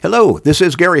Hello, this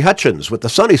is Gary Hutchins with the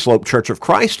Sunny Slope Church of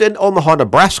Christ in Omaha,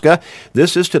 Nebraska.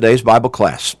 This is today's Bible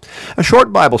class. A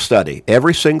short Bible study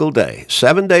every single day,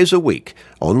 7 days a week,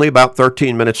 only about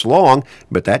 13 minutes long,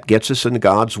 but that gets us in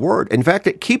God's Word. In fact,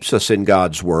 it keeps us in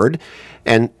God's Word.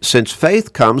 And since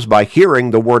faith comes by hearing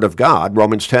the Word of God,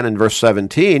 Romans 10 and verse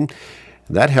 17,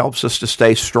 that helps us to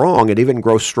stay strong and even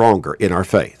grow stronger in our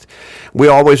faith. We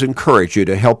always encourage you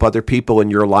to help other people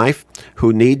in your life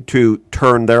who need to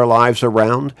turn their lives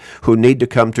around, who need to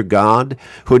come to God,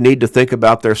 who need to think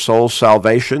about their soul's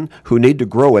salvation, who need to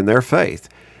grow in their faith.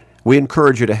 We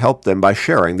encourage you to help them by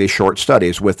sharing these short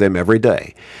studies with them every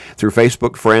day through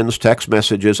Facebook friends, text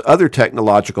messages, other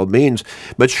technological means,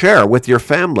 but share with your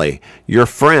family, your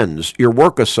friends, your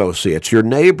work associates, your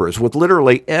neighbors, with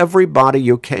literally everybody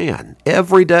you can,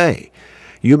 every day.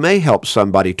 You may help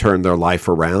somebody turn their life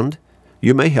around.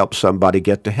 You may help somebody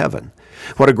get to heaven.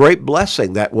 What a great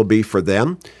blessing that will be for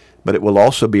them, but it will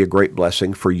also be a great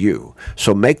blessing for you.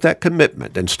 So make that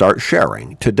commitment and start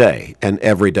sharing today and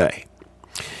every day.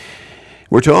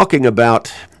 We're talking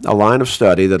about a line of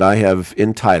study that I have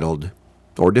entitled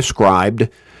or described,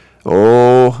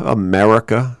 Oh,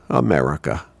 America,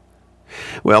 America.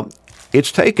 Well,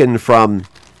 it's taken from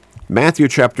Matthew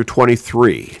chapter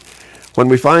 23, when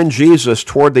we find Jesus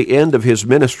toward the end of his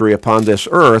ministry upon this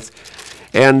earth,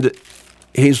 and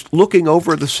he's looking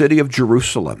over the city of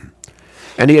Jerusalem,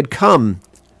 and he had come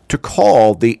to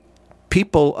call the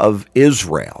people of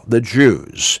Israel, the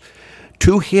Jews,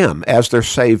 to him as their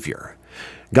Savior.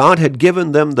 God had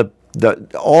given them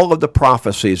all of the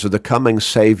prophecies of the coming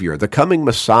Savior, the coming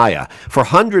Messiah, for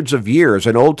hundreds of years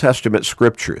in Old Testament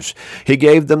scriptures. He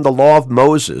gave them the law of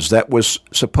Moses that was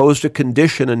supposed to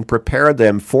condition and prepare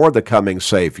them for the coming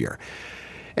Savior.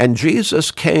 And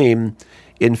Jesus came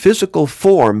in physical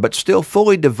form, but still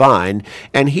fully divine,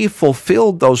 and he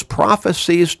fulfilled those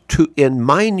prophecies in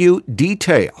minute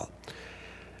detail.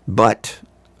 But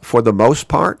for the most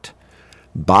part,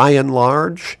 by and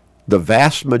large, the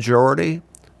vast majority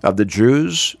of the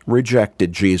Jews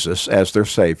rejected Jesus as their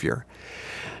Savior.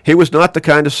 He was not the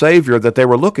kind of Savior that they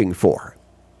were looking for.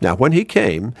 Now, when he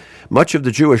came, much of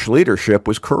the Jewish leadership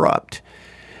was corrupt,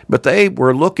 but they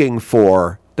were looking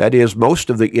for, that is, most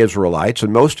of the Israelites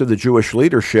and most of the Jewish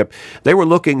leadership, they were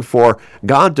looking for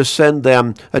God to send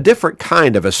them a different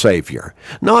kind of a Savior,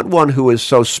 not one who is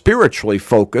so spiritually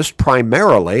focused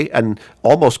primarily and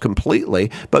almost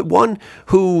completely, but one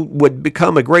who would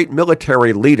become a great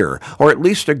military leader, or at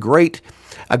least a great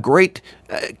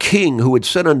king who would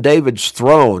sit on David's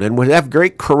throne and would have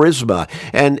great charisma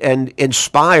and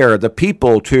inspire the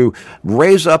people to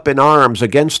raise up in arms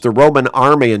against the Roman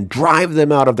army and drive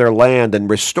them out of their land and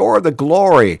restore the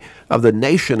glory of the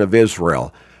nation of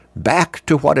Israel back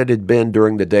to what it had been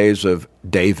during the days of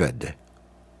David.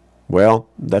 Well,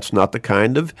 that's not the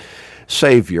kind of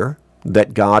Savior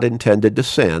that God intended to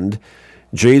send.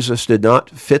 Jesus did not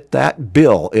fit that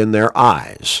bill in their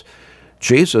eyes.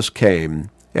 Jesus came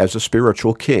as a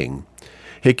spiritual king.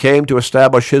 He came to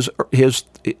establish his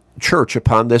church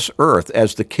upon this earth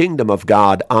as the kingdom of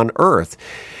God on earth.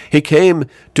 He came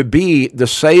to be the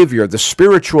Savior, the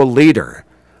spiritual leader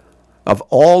of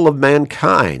all of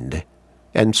mankind,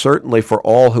 and certainly for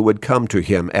all who would come to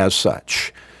him as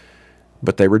such.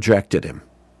 But they rejected him.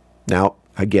 Now,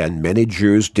 again, many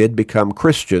Jews did become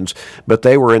Christians, but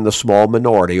they were in the small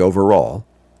minority overall.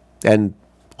 And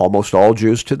almost all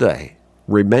Jews today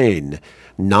remain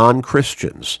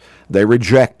non-Christians. They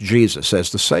reject Jesus as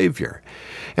the Savior.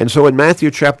 And so in Matthew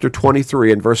chapter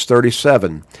 23 and verse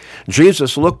 37,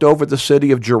 Jesus looked over the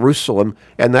city of Jerusalem,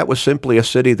 and that was simply a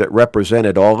city that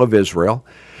represented all of Israel.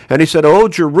 And he said, "Oh,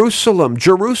 Jerusalem,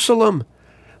 Jerusalem,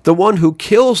 the one who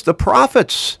kills the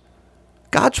prophets,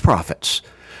 God's prophets,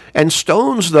 and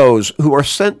stones those who are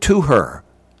sent to her."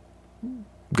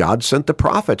 God sent the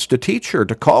prophets to teach her,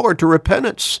 to call her to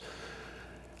repentance.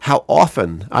 How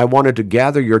often I wanted to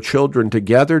gather your children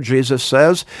together, Jesus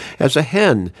says, as a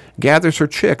hen gathers her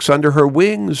chicks under her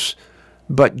wings,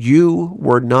 but you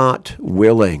were not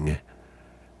willing.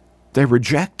 They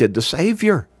rejected the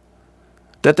Savior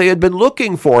that they had been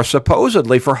looking for,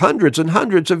 supposedly, for hundreds and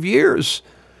hundreds of years.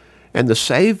 And the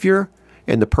Savior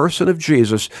in the person of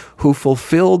Jesus, who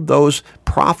fulfilled those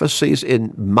prophecies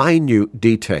in minute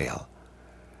detail.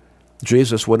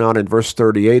 Jesus went on in verse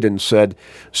 38 and said,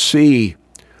 "See,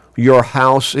 your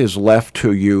house is left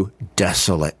to you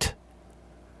desolate."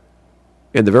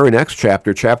 In the very next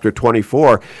chapter, chapter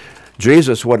 24,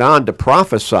 Jesus went on to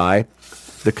prophesy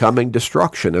the coming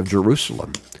destruction of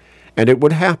Jerusalem. And it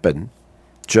would happen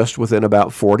just within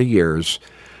about 40 years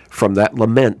from that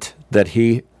lament that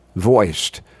he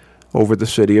voiced over the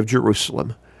city of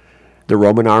Jerusalem. the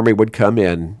Roman army would come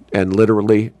in and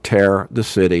literally tear the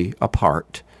city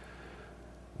apart.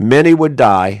 Many would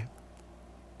die.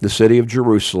 The city of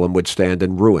Jerusalem would stand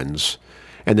in ruins,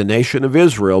 and the nation of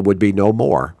Israel would be no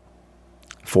more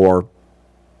for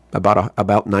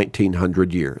about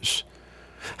 1900 years.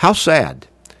 How sad.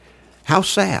 How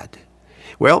sad.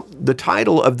 Well, the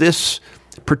title of this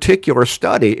particular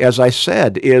study, as I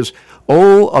said, is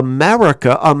 "Oh,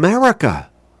 America, America."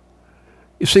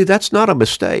 You see, that's not a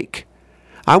mistake.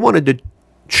 I wanted to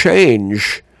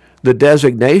change the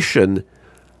designation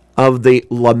of the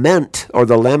lament or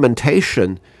the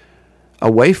lamentation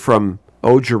away from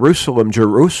 "Oh, Jerusalem,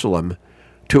 Jerusalem"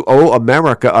 to "Oh,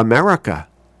 America, America."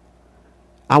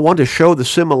 I want to show the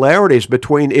similarities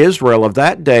between Israel of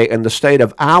that day and the state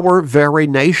of our very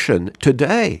nation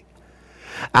today.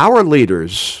 Our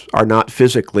leaders are not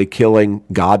physically killing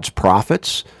God's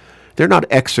prophets. They're not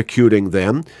executing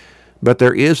them, but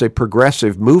there is a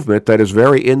progressive movement that is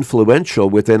very influential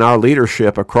within our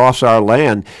leadership across our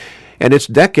land, and it's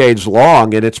decades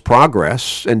long in its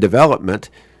progress and development,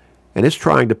 and it's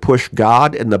trying to push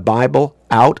God and the Bible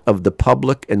out of the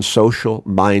public and social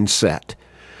mindset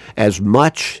as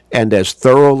much and as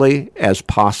thoroughly as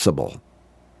possible.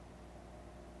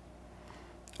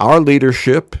 Our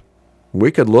leadership, we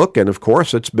could look, and of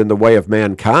course it's been the way of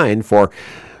mankind for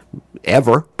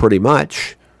ever, pretty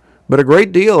much, but a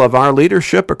great deal of our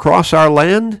leadership across our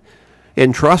land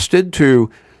entrusted to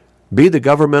be the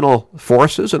governmental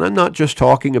forces, and I'm not just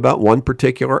talking about one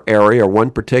particular area or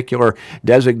one particular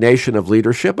designation of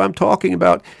leadership. I'm talking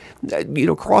about,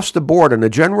 across the board on a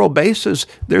general basis,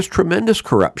 there's tremendous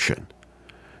corruption,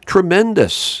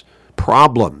 tremendous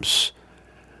problems.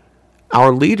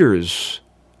 Our leaders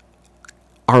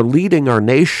are leading our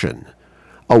nation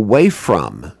away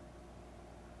from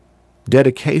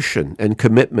dedication and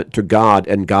commitment to God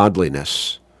and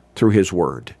godliness through His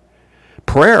Word.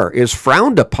 Prayer is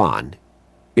frowned upon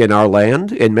in our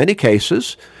land, in many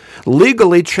cases,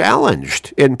 legally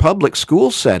challenged in public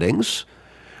school settings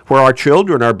where our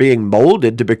children are being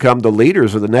molded to become the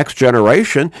leaders of the next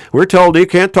generation. We're told you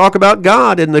can't talk about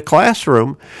God in the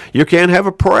classroom. You can't have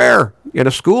a prayer in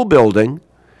a school building.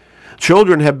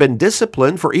 Children have been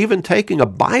disciplined for even taking a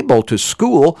Bible to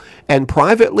school and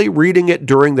privately reading it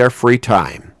during their free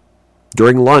time,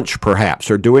 during lunch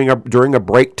perhaps, or during a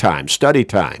break time, study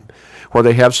time, where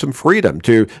they have some freedom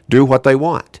to do what they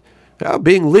want.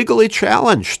 Being legally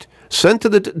challenged, sent to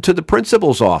the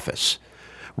principal's office.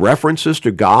 References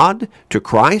to God, to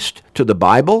Christ, to the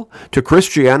Bible, to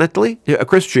Christianity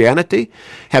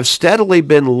have steadily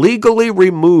been legally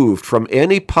removed from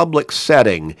any public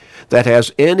setting that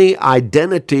has any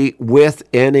identity with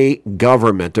any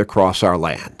government across our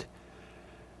land.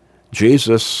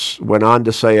 Jesus went on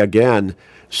to say again,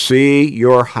 "See,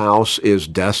 your house is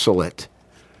desolate."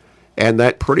 And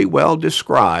that pretty well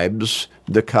describes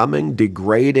the coming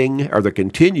degrading or the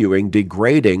continuing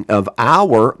degrading of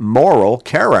our moral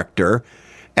character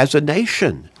as a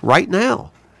nation right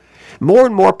now. More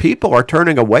and more people are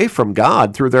turning away from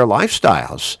God through their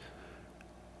lifestyles.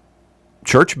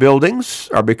 Church buildings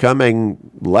are becoming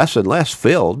less and less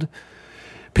filled.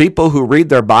 People who read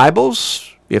their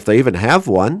Bibles, if they even have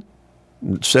one,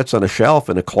 sits on a shelf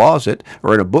in a closet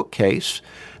or in a bookcase.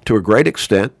 To a great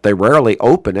extent, they rarely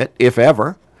open it, if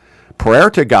ever. Prayer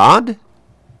to God?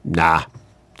 Nah,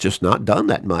 just not done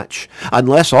that much.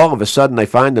 Unless all of a sudden they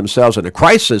find themselves in a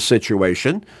crisis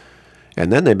situation,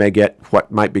 and then they may get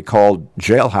what might be called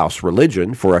jailhouse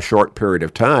religion for a short period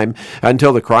of time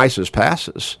until the crisis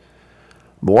passes.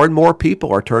 More and more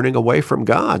people are turning away from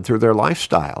God through their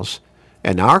lifestyles,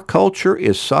 and our culture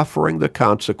is suffering the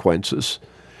consequences.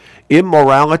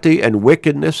 Immorality and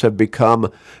wickedness have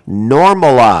become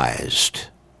normalized.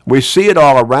 We see it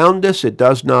all around us. It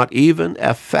does not even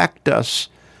affect us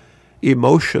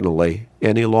emotionally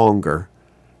any longer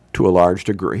to a large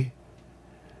degree.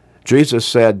 Jesus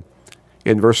said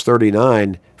in verse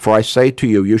 39, "For I say to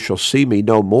you, you shall see me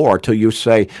no more till you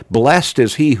say, 'Blessed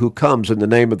is he who comes in the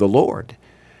name of the Lord.'"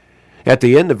 At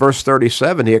the end of verse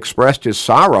 37, he expressed his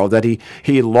sorrow that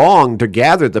he longed to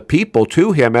gather the people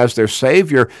to him as their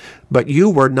Savior, but you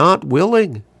were not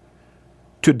willing.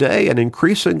 Today, an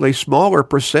increasingly smaller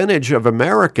percentage of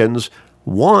Americans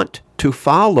want to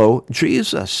follow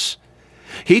Jesus.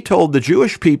 He told the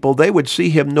Jewish people they would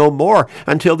see him no more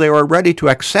until they were ready to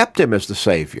accept him as the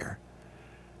Savior.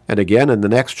 And again, in the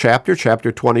next chapter,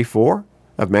 chapter 24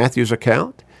 of Matthew's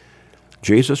account,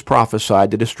 Jesus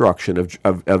prophesied the destruction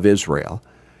of Israel.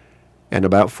 And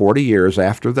about 40 years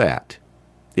after that,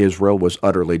 Israel was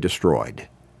utterly destroyed.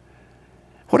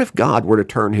 What if God were to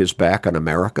turn his back on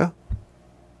America?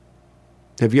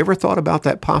 Have you ever thought about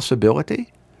that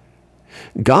possibility?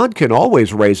 God can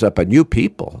always raise up a new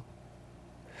people.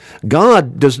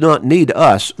 God does not need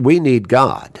us. We need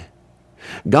God.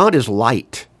 God is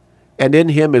light, and in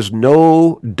him is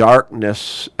no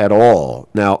darkness at all.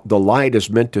 Now, the light is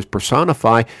meant to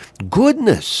personify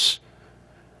goodness,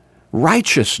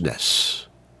 righteousness,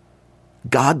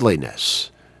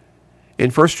 godliness.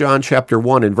 In 1 John chapter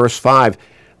 1 and verse 5,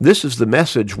 this is the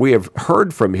message we have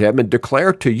heard from him and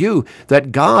declare to you,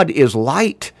 that God is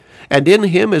light, and in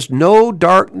him is no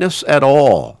darkness at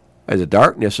all. And the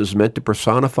darkness is meant to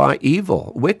personify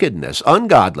evil, wickedness,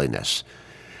 ungodliness.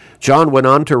 John went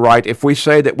on to write, if we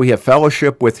say that we have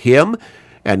fellowship with him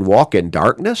and walk in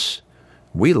darkness,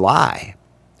 we lie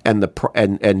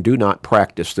and do not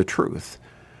practice the truth.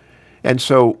 And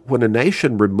so when a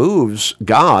nation removes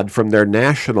God from their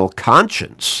national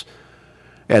conscience,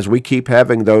 as we keep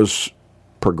having those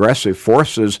progressive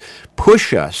forces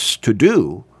push us to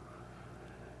do,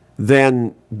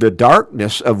 then the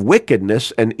darkness of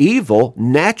wickedness and evil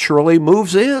naturally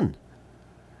moves in.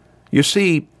 You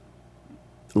see,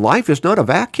 life is not a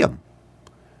vacuum.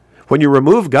 When you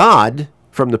remove God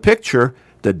from the picture,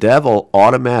 the devil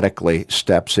automatically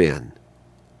steps in.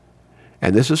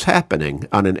 And this is happening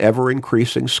on an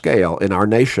ever-increasing scale in our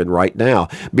nation right now,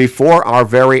 before our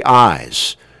very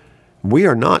eyes. We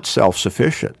are not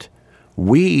self-sufficient.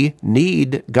 We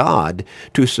need God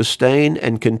to sustain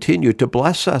and continue to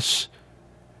bless us.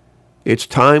 It's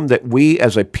time that we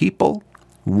as a people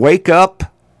wake up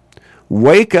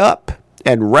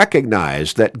and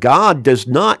recognize that God does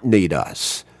not need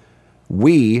us.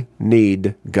 We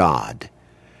need God.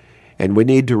 And we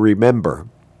need to remember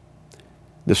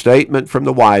the statement from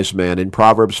the wise man in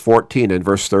Proverbs 14 and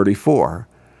verse 34.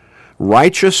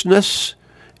 Righteousness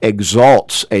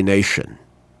exalts a nation,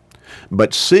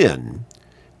 but sin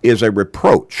is a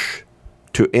reproach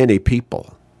to any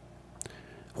people.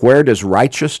 Where does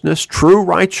righteousness, true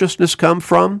righteousness, come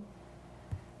from?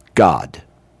 God.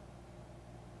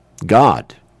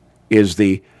 God is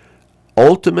the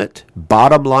ultimate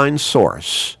bottom line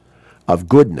source of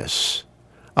goodness,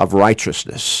 of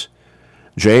righteousness.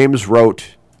 James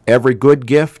wrote, every good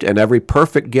gift and every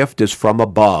perfect gift is from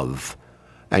above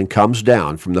and comes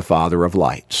down from the Father of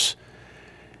lights.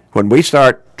 When we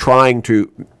start trying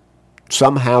to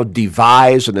somehow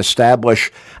devise and establish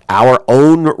our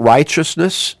own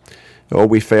righteousness,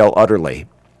 we fail utterly,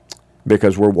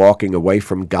 because we're walking away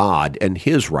from God and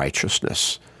his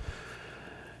righteousness.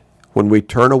 When we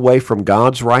turn away from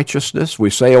God's righteousness, we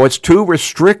say, it's too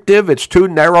restrictive, it's too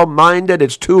narrow-minded,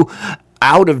 it's too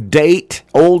out of date,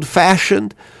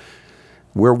 old-fashioned.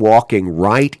 We're walking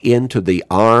right into the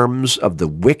arms of the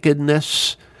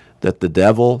wickedness that the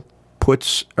devil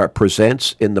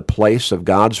presents in the place of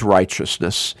God's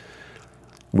righteousness.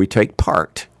 We take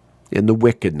part in the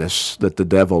wickedness that the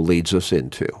devil leads us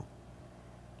into.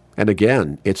 And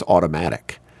again, it's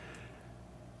automatic,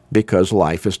 because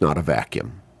life is not a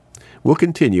vacuum. We'll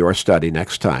continue our study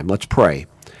next time. Let's pray.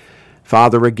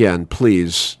 Father, again,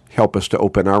 please help us to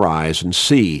open our eyes and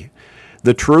see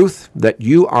the truth that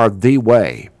you are the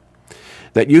way,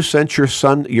 that you sent your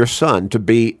son to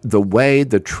be the way,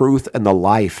 the truth, and the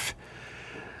life,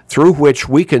 through which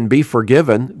we can be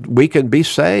forgiven, we can be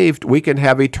saved, we can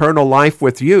have eternal life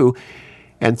with you,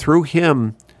 and through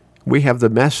him we have the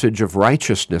message of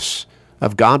righteousness,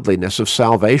 of godliness, of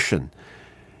salvation.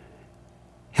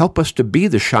 Help us to be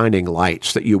the shining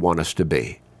lights that you want us to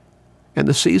be, and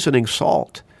the seasoning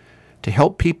salt to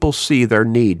help people see their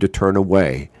need to turn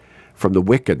away from the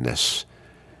wickedness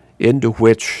into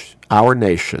which our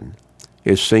nation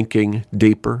is sinking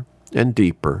deeper and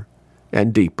deeper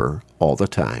and deeper all the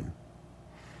time.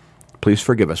 Please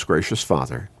forgive us, gracious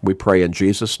Father. We pray in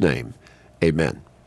Jesus' name. Amen.